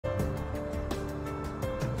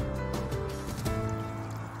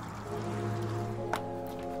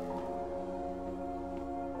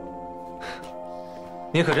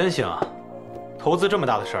你可真行啊！投资这么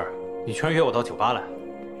大的事儿，你居然约我到酒吧来。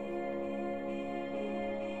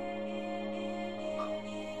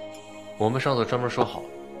我们上次专门说好，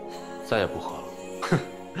再也不喝了。哼，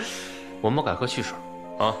我们改喝汽水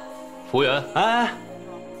啊！服务员，哎，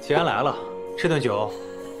既然来了，这顿酒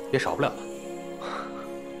也少不了了。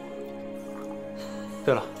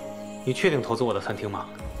对了，你确定投资我的餐厅吗？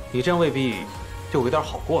你这样未必对我有点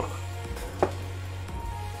好过了吧？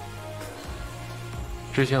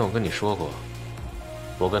之前我跟你说过，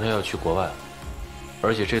我跟他要去国外，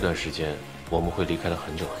而且这段时间我们会离开他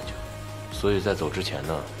很久很久，所以在走之前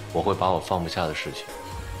呢，我会把我放不下的事情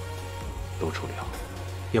都处理好，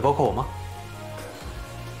也包括我吗？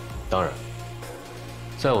当然，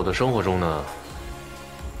在我的生活中呢，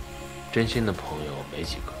真心的朋友没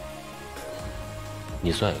几个，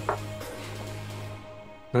你算一个。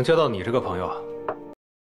能交到你这个朋友啊，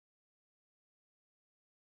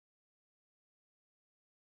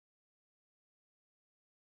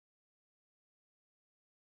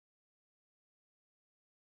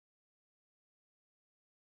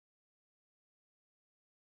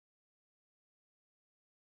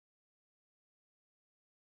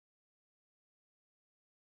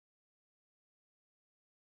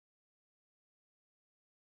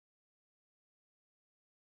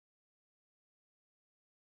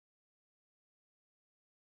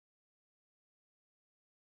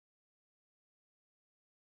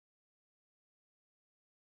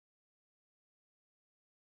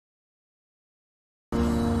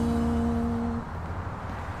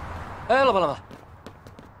哎，老板，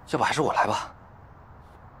要不还是我来吧？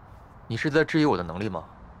你是在质疑我的能力吗？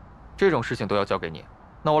这种事情都要交给你，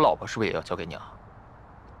那我老婆是不是也要交给你啊？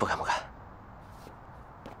不敢。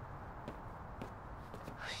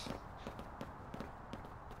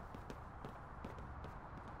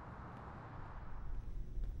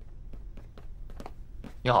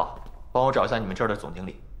你好，帮我找一下你们这儿的总经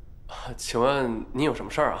理。请问您有什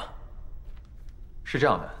么事儿啊？是这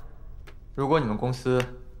样的，如果你们公司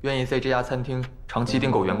愿意在这家餐厅长期订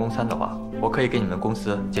购员工餐的话，我可以给你们公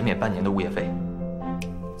司减免半年的物业费。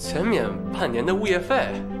减免半年的物业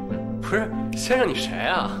费？不是，先生你谁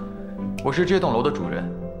啊？我是这栋楼的主人，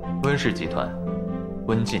温氏集团，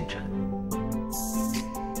温进晨。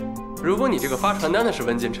如果你这个发传单的是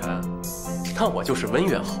温进晨，那我就是温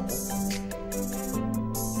远侯。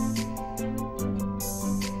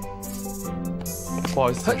不好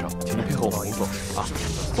意思，先生，请您配合我们工作啊！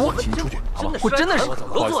我请你出去，好吗？我真的是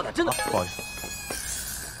合作的，真的不好意思。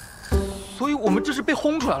所以我们这是被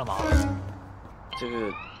轰出来了吗？这个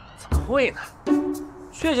怎么会呢？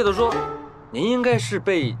确切的说，您应该是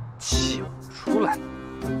被请出来的。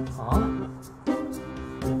啊？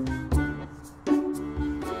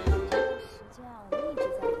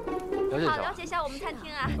了解一下我们餐厅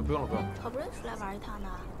啊。不用了。好不容易出来玩一趟呢。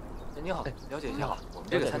您好，了解一下，我们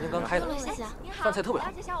这个餐厅刚开的，谢谢。您好，饭菜特别好。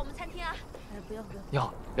了解一下我们餐厅啊。不用。你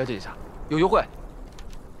好，了解一下，有优惠。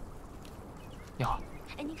你好。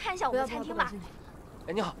哎，您看一下我们餐厅吧。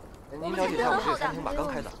哎，你好，您了解一下我们这个餐厅吧，刚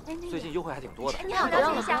开的，最近优惠还挺多的。你好，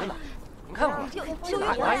了解一下。真的，您看看吧。就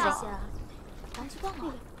拿一张。咱去逛逛。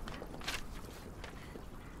哎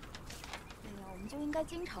呀，我们就应该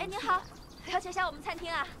经常。哎，您好，了解一下我们餐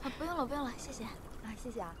厅啊。不用了，谢谢。谢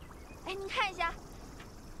谢啊。哎，您看一下。